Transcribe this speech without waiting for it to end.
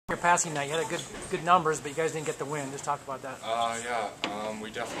passing night. You had good numbers, but you guys didn't get the win. Just talk about that. We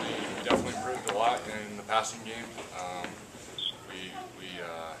definitely improved a lot in the passing game. We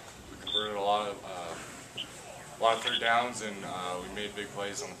converted a lot of third downs, and we made big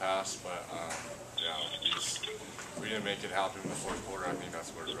plays on the pass. But yeah, we didn't make it happen in the fourth quarter. I think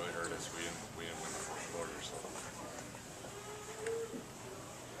that's where it really hurt us. We didn't win the fourth quarter. So.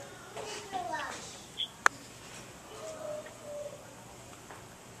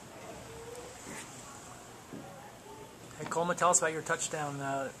 Hey Coleman, tell us about your touchdown.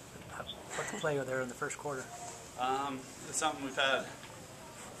 What the play there in the first quarter? It's something we've had.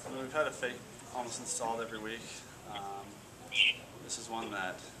 We've had a fake almost installed every week. This is one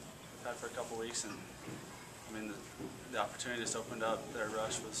that we've had for a couple weeks, and I mean the opportunity just opened up. Their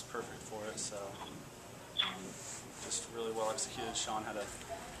rush was perfect for it, so just really well executed.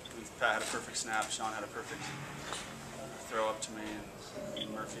 Pat had a perfect snap. Sean had a perfect throw up to me, and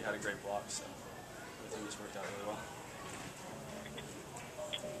Murphy had a great block. So everything just worked out really well.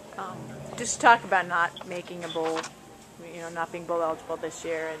 Just talk about not making a bowl, not being bowl eligible this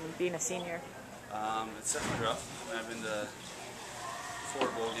year and being a senior. It's definitely rough. I've been to 4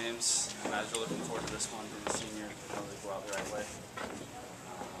 bowl games, and I was really looking forward to this one, being a senior, really go out the right way.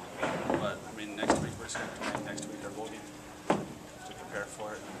 But I mean, next week we're just going to make next week our bowl game to prepare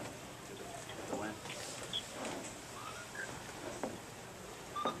for it and get the win.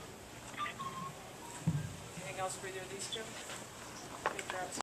 Anything else for either of these two?